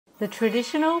The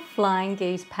traditional flying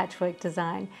geese patchwork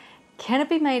design. Can it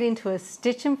be made into a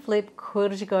stitch and flip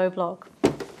quilt-as-you-go block?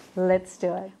 Let's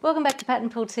do it. Welcome back to Pattern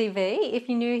Poole TV. If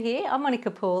you're new here, I'm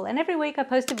Poole, and every week I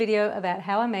post a video about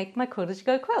how I make my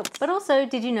quilt-as-you-go quilts. But also,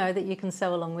 did you know that you can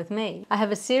sew along with me? I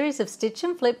have a series of stitch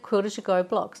and flip quilt-as-you-go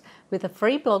blocks with a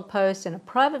free blog post and a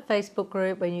private Facebook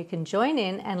group where you can join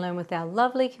in and learn with our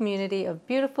lovely community of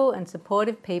beautiful and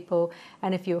supportive people.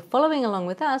 And if you're following along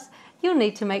with us, you'll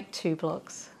need to make 2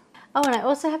 blocks. Oh, and I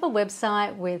also have a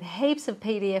website with heaps of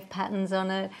PDF patterns on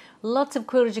it, lots of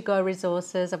quilt-as-you-go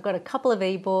resources. I've got a couple of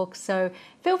ebooks, so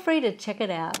feel free to check it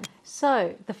out.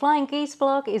 So, the Flying Geese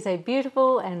block is a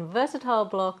beautiful and versatile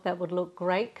block that would look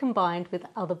great combined with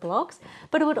other blocks,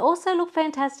 but it would also look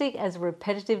fantastic as a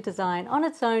repetitive design on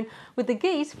its own with the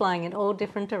geese flying in all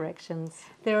different directions.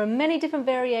 There are many different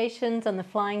variations on the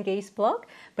Flying Geese block,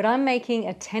 but I'm making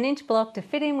a 10-inch block to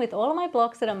fit in with all of my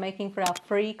blocks that I'm making for our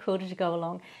free Quilt-as-you-go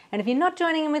along. And if you're not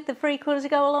joining in with the free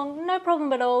Quilt-as-you-go along, no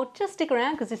problem at all, just stick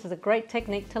around because this is a great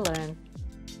technique to learn.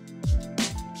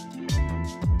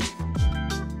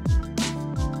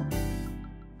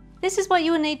 This is what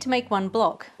you will need to make one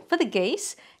block. For the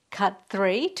geese, cut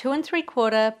 3 2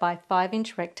 3/4 by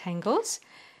 5-inch rectangles.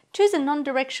 Choose a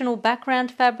non-directional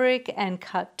background fabric and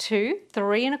cut 2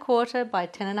 3 1/4 by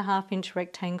 10.5-inch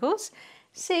rectangles,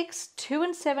 6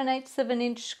 2 7/8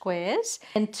 inch squares,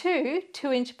 and 2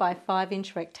 2-inch by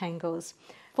 5-inch rectangles.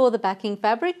 For the backing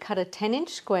fabric, cut a 10-inch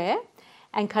square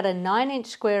and cut a 9-inch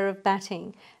square of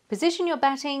batting. Position your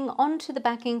batting onto the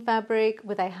backing fabric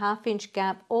with a 1/2-inch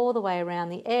gap all the way around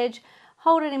the edge.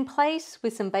 Hold it in place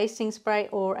with some basting spray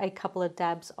or a couple of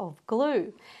dabs of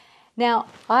glue. Now,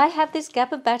 I have this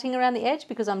gap of batting around the edge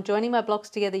because I'm joining my blocks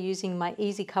together using my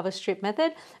easy cover strip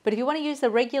method, but if you want to use the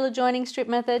regular joining strip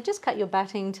method, just cut your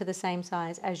batting to the same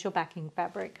size as your backing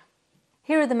fabric.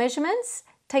 Here are the measurements.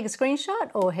 Take a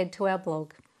screenshot or head to our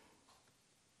blog.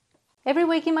 Every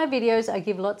week in my videos I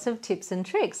give lots of tips and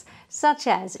tricks, such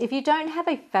as if you don't have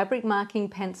a fabric marking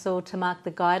pencil to mark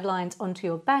the guidelines onto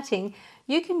your batting,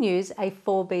 you can use a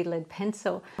 4B lead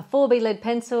pencil. A 4B lead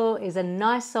pencil is a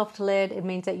nice soft lead. It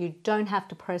means that you don't have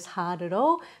to press hard at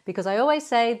all, because I always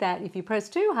say that if you press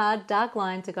too hard, dark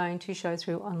lines are going to show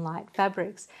through on light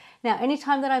fabrics. Now,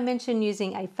 anytime that I mention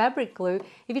using a fabric glue,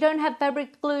 if you don't have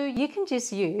fabric glue, you can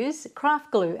just use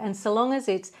craft glue, and so long as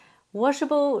it's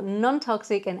washable,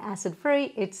 non-toxic and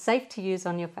acid-free, it's safe to use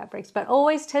on your fabrics, but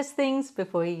always test things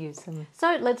before you use them.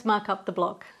 So let's mark up the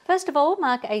block. First of all,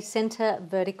 mark a center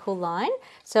vertical line.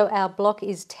 So our block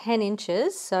is 10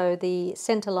 inches, so the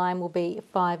center line will be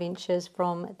 5 inches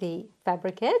from the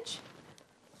fabric edge.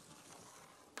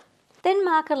 Then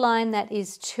mark a line that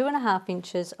is 2.5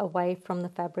 inches away from the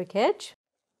fabric edge,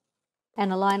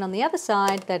 and a line on the other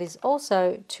side that is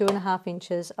also 2.5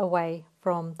 inches away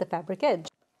from the fabric edge.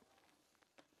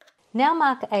 Now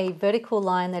mark a vertical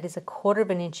line that is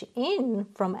 1/4 inch in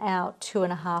from our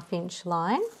 2.5 inch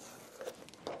line,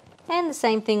 and the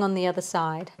same thing on the other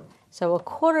side. So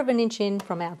 1/4 inch in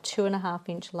from our 2.5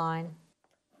 inch line.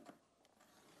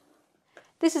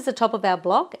 This is the top of our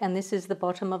block and this is the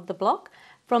bottom of the block.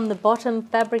 From the bottom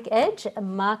fabric edge,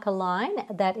 mark a line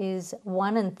that is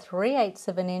 1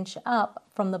 3/8 inch up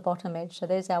from the bottom edge. So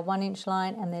there's our 1-inch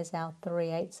line and there's our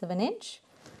 3/8 inch.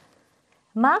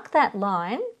 Mark that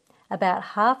line about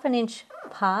 1/2 inch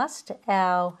past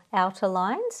our outer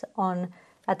lines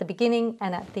at the beginning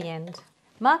and at the end.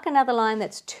 Mark another line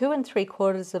that's 2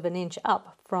 3/4 inch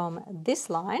up from this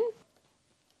line.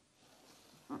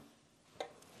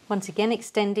 Once again,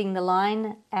 extending the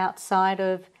line outside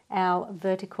of our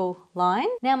vertical line.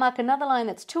 Now mark another line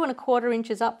that's 2 1/4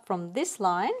 inches up from this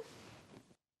line.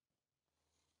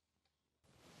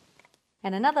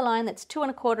 And another line that's 2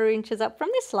 1/4 inches up from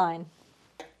this line.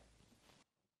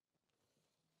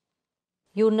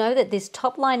 You'll know that this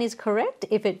top line is correct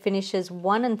if it finishes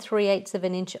 1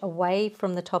 3/8 inch away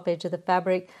from the top edge of the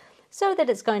fabric, so that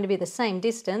it's going to be the same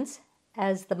distance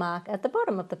as the mark at the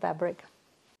bottom of the fabric.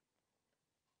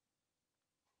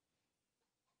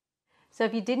 So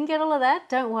if you didn't get all of that,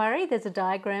 don't worry, there's a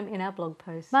diagram in our blog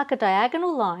post. Mark a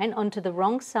diagonal line onto the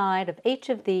wrong side of each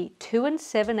of the 2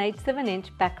 7/8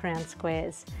 inch background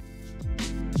squares.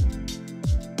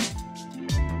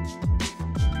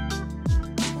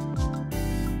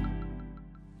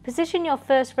 Position your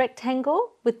first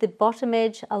rectangle with the bottom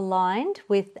edge aligned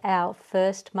with our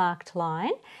first marked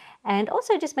line, and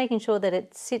also just making sure that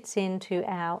it sits into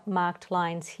our marked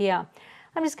lines here.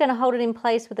 I'm just going to hold it in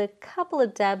place with a couple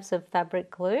of dabs of fabric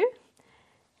glue,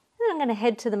 Then I'm going to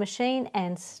head to the machine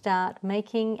and start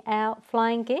making our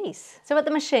flying geese. So at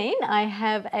the machine I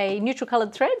have a neutral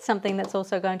coloured thread, something that's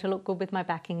also going to look good with my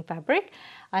backing fabric.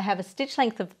 I have a stitch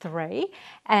length of 3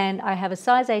 and I have a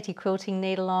size 80 quilting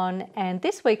needle on, and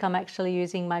this week I'm actually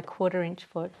using my 1/4 inch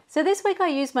foot. So this week I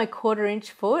use my 1/4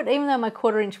 inch foot, even though my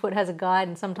 1/4 inch foot has a guide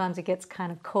and sometimes it gets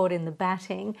kind of caught in the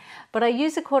batting. But I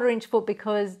use a 1/4 inch foot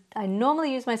because I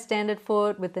normally use my standard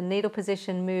foot with the needle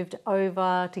position moved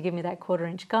over to give me that 1/4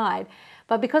 inch guide.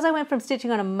 But because I went from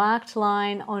stitching on a marked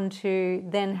line onto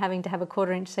then having to have a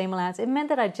 1/4 inch seam allowance, it meant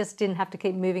that I just didn't have to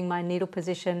keep moving my needle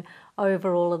position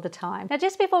over all of the time. Now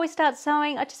just before we start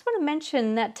sewing, I just want to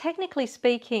mention that technically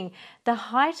speaking, the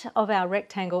height of our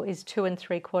rectangle is 2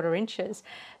 3/4 inches.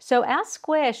 So our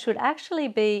square should actually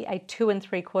be a 2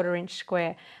 3/4 inch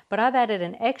square, but I've added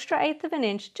an extra 1/8 of an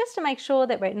inch just to make sure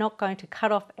that we're not going to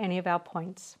cut off any of our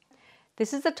points.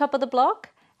 This is the top of the block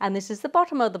and this is the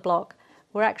bottom of the block.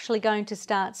 We're actually going to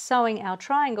start sewing our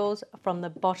triangles from the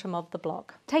bottom of the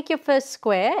block. Take your first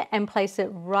square and place it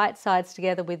right sides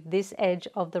together with this edge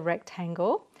of the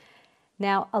rectangle.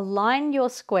 Now align your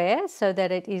square so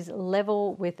that it is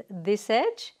level with this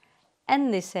edge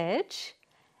and this edge,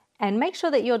 and make sure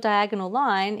that your diagonal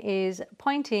line is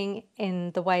pointing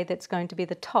in the way that's going to be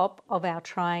the top of our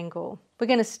triangle. We're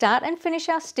going to start and finish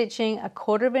our stitching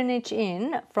 1/4 of an inch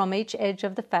in from each edge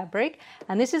of the fabric,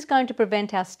 and this is going to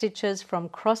prevent our stitches from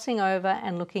crossing over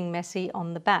and looking messy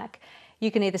on the back. You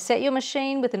can either set your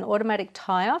machine with an automatic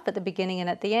tie-off at the beginning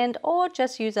and at the end, or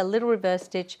just use a little reverse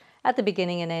stitch at the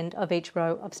beginning and end of each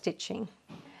row of stitching.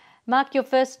 Mark your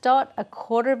first dot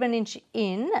 1/4 of an inch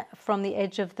in from the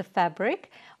edge of the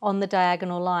fabric on the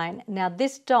diagonal line. Now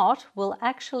this dot will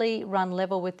actually run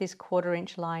level with this 1/4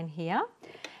 inch line here.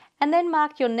 And then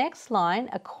mark your next line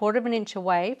 1/4 of an inch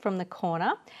away from the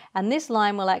corner, and this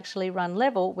line will actually run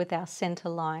level with our center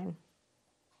line.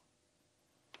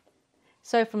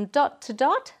 So from dot to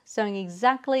dot, sewing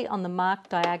exactly on the marked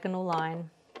diagonal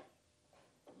line.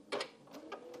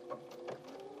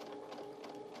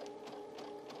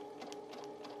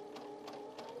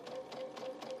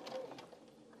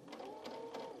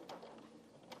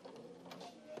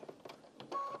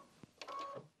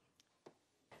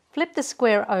 Flip the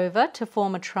square over to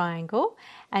form a triangle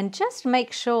and just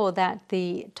make sure that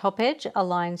the top edge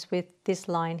aligns with this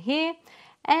line here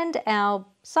and our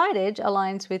side edge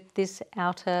aligns with this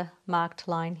outer marked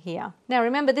line here. Now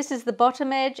remember, this is the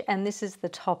bottom edge and this is the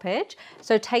top edge,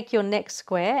 so take your next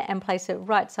square and place it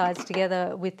right sides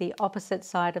together with the opposite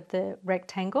side of the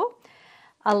rectangle.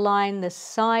 Align the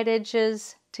side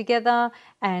edges together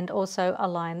and also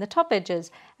align the top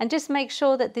edges, and just make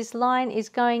sure that this line is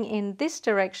going in this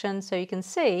direction so you can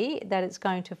see that it's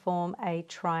going to form a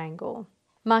triangle.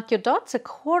 Mark your dots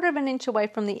 1/4 of an inch away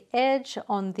from the edge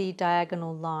on the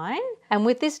diagonal line, and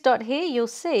with this dot here you'll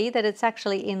see that it's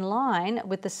actually in line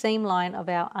with the seam line of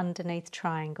our underneath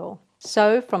triangle.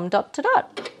 So from dot to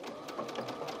dot.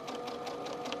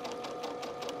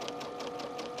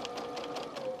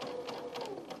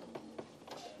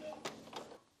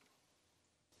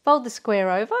 Fold the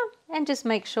square over and just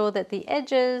make sure that the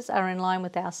edges are in line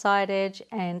with our side edge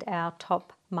and our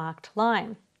top marked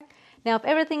line. Now if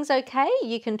everything's okay,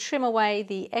 you can trim away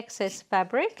the excess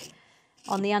fabric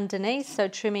on the underneath, so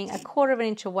trimming 1/4 of an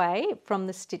inch away from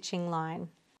the stitching line.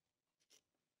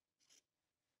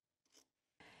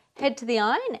 Head to the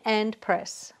iron and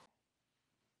press.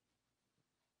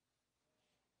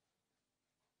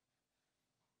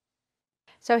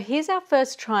 So here's our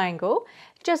first triangle.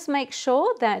 Just make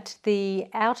sure that the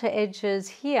outer edges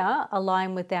here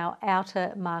align with our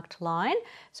outer marked line.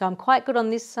 So I'm quite good on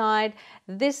this side.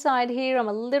 This side here I'm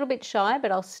a little bit shy,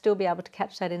 but I'll still be able to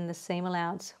catch that in the seam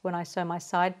allowance when I sew my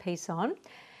side piece on.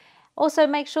 Also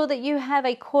make sure that you have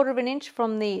 1/4 of an inch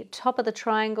from the top of the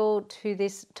triangle to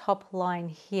this top line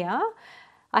here.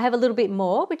 I have a little bit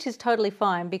more, which is totally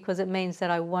fine because it means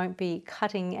that I won't be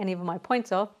cutting any of my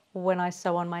points off when I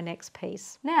sew on my next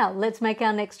piece. Now let's make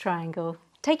our next triangle.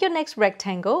 Take your next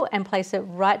rectangle and place it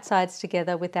right sides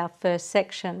together with our first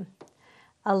section.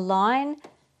 Align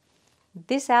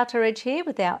this outer edge here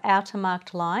with our outer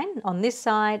marked line on this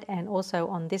side and also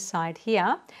on this side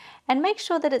here, and make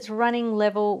sure that it's running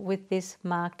level with this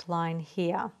marked line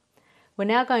here. We're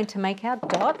now going to make our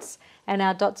dots, and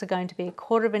our dots are going to be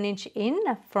 1/4 of an inch in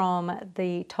from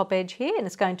the top edge here, and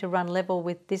it's going to run level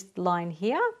with this line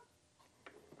here.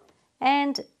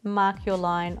 And mark your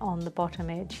line on the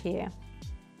bottom edge here.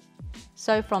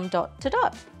 So from dot to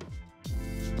dot.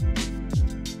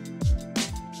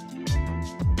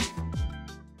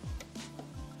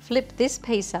 Flip this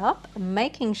piece up,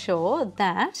 making sure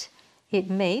that it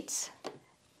meets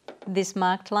this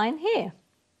marked line here.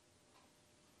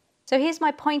 So here's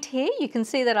my point here. You can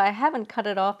see that I haven't cut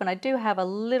it off, and I do have a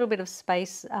little bit of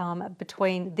space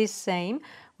between this seam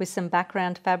with some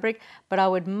background fabric, but I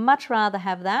would much rather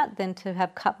have that than to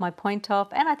have cut my point off,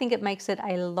 and I think it makes it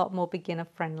a lot more beginner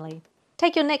friendly.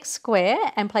 Take your next square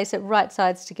and place it right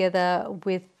sides together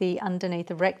with the underneath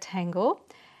the rectangle.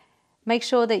 Make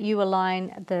sure that you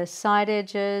align the side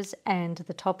edges and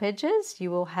the top edges.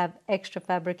 You will have extra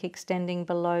fabric extending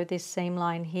below this seam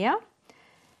line here.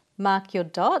 Mark your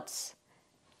dots.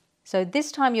 So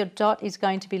this time your dot is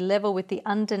going to be level with the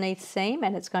underneath seam,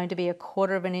 and it's going to be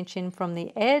 1/4 of an inch in from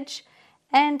the edge.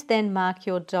 And then mark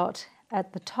your dot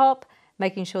at the top,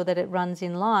 making sure that it runs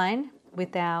in line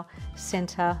with our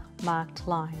center marked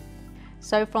line.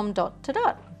 So from dot to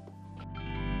dot.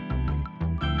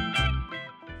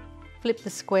 Flip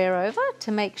the square over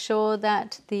to make sure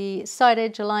that the side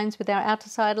edge aligns with our outer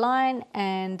side line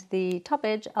and the top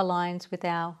edge aligns with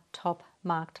our top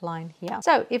marked line here.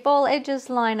 So if all edges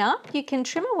line up, you can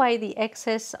trim away the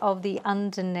excess of the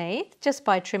underneath just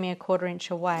by trimming 1/4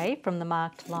 inch away from the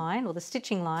marked line or the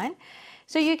stitching line.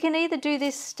 So you can either do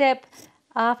this step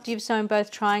after you've sewn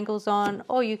both triangles on,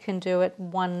 or you can do it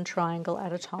one triangle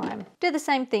at a time. Do the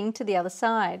same thing to the other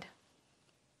side.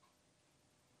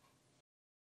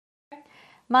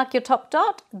 Mark your top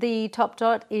dot. The top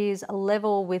dot is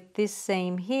level with this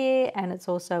seam here, and it's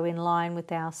also in line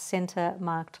with our center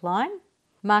marked line.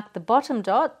 Mark the bottom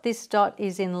dot. This dot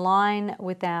is in line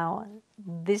with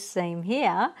this seam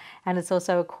here, and it's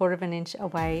also 1/4 of an inch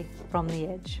away from the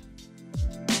edge.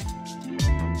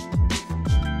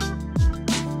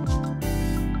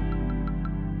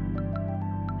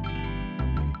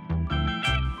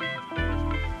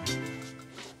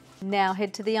 Now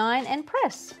head to the iron and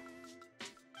press.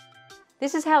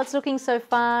 This is how it's looking so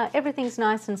far. Everything's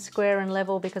nice and square and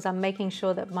level because I'm making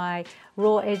sure that my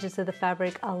raw edges of the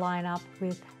fabric align up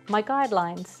with my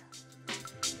guidelines.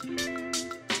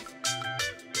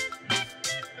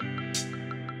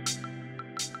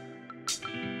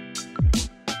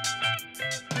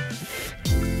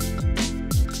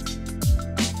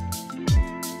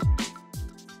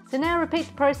 So now repeat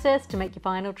the process to make your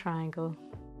final triangle.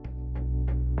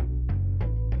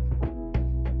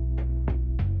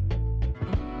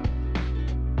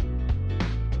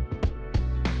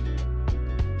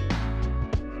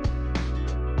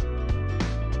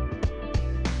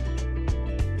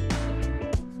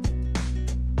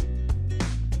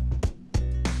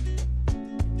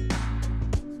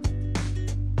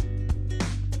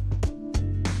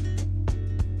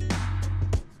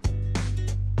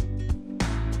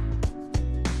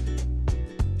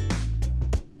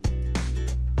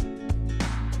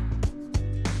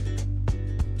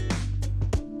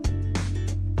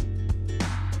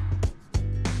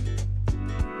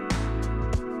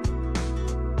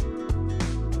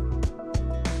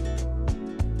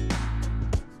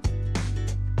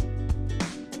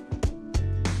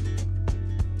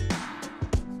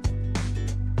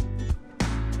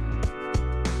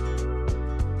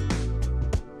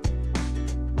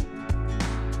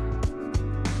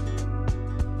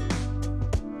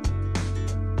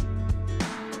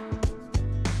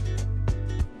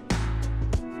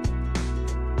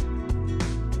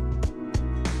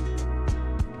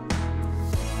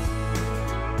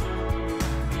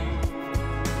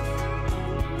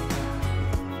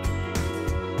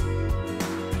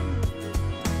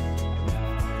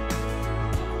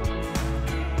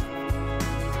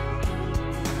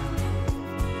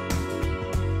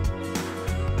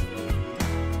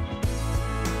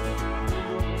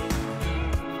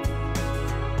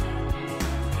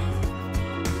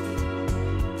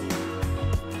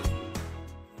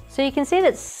 So you can see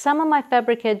that some of my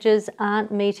fabric edges aren't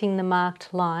meeting the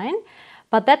marked line,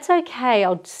 but that's okay.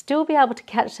 I'll still be able to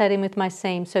catch that in with my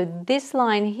seam. So this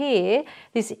line here,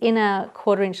 this inner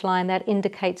 1/4 inch line, that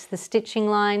indicates the stitching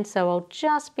line. So I'll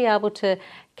just be able to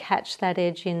catch that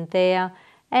edge in there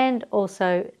and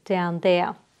also down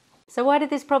there. So why did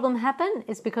this problem happen?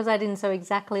 It's because I didn't sew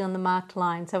exactly on the marked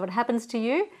line. So if it happens to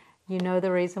you, you know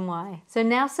the reason why. So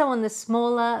now sew on the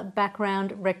smaller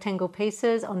background rectangle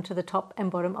pieces onto the top and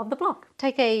bottom of the block.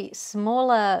 Take a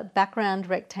smaller background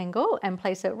rectangle and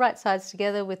place it right sides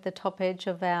together with the top edge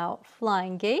of our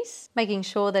flying geese, making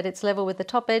sure that it's level with the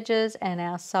top edges and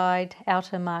our side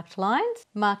outer marked lines.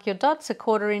 Mark your dots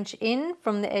 1/4 inch in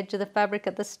from the edge of the fabric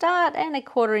at the start and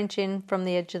 1/4 inch in from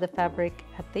the edge of the fabric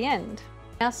at the end.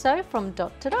 Now sew from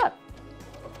dot to dot.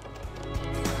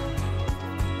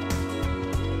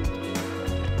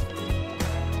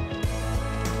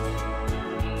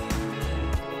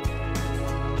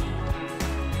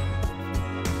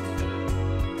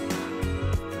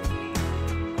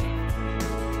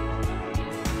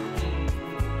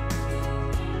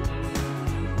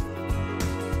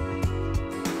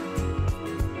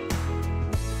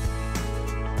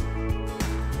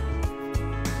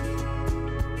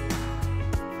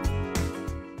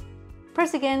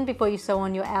 Press again before you sew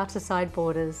on your outer side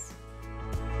borders.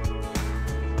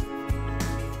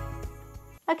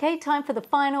 Okay, time for the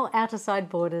final outer side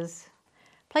borders.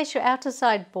 Place your outer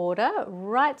side border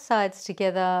right sides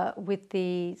together with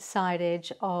the side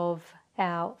edge of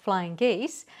our flying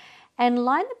geese and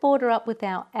line the border up with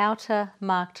our outer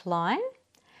marked line.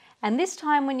 And this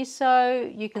time when you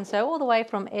sew, you can sew all the way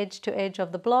from edge to edge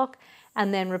of the block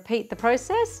and then repeat the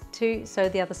process to sew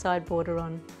the other side border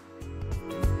on.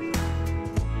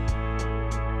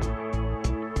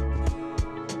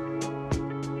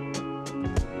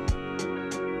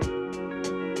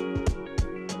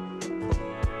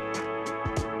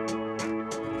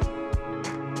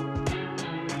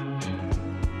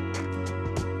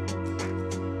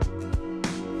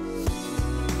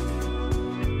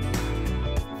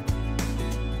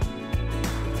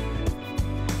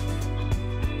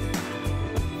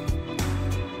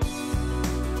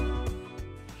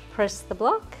 Press the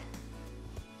block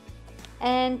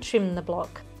and trim the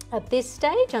block. At this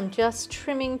stage, I'm just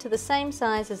trimming to the same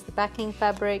size as the backing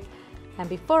fabric, and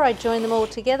before I join them all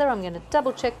together, I'm going to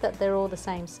double check that they're all the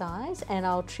same size, and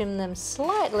I'll trim them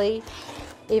slightly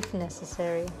if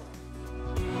necessary.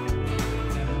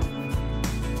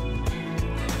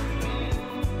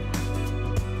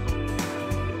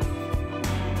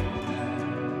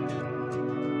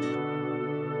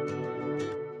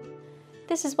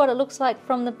 This is what it looks like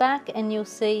from the back, and you'll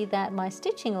see that my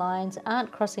stitching lines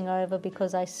aren't crossing over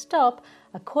because I stop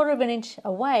 1/4 of an inch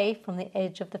away from the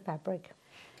edge of the fabric.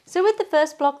 So with the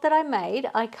first block that I made,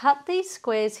 I cut these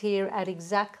squares here at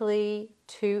exactly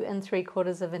 2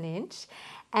 3/4 of an inch,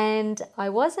 and I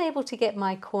was able to get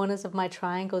my corners of my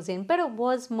triangles in, but it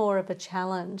was more of a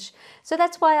challenge. So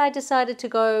that's why I decided to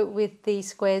go with the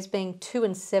squares being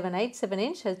 2 7/8 of an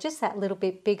inch, so just that little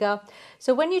bit bigger.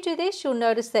 So when you do this, you'll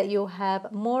notice that you'll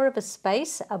have more of a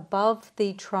space above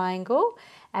the triangle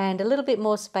and a little bit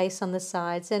more space on the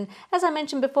sides. And as I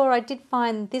mentioned before, I did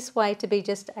find this way to be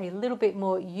just a little bit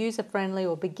more user-friendly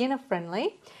or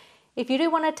beginner-friendly. If you do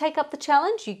want to take up the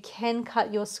challenge, you can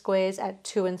cut your squares at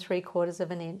 2 3/4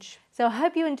 of an inch. So I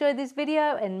hope you enjoyed this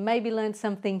video and maybe learned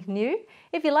something new.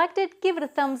 If you liked it, give it a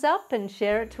thumbs up and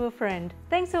share it to a friend.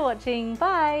 Thanks for watching.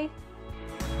 Bye.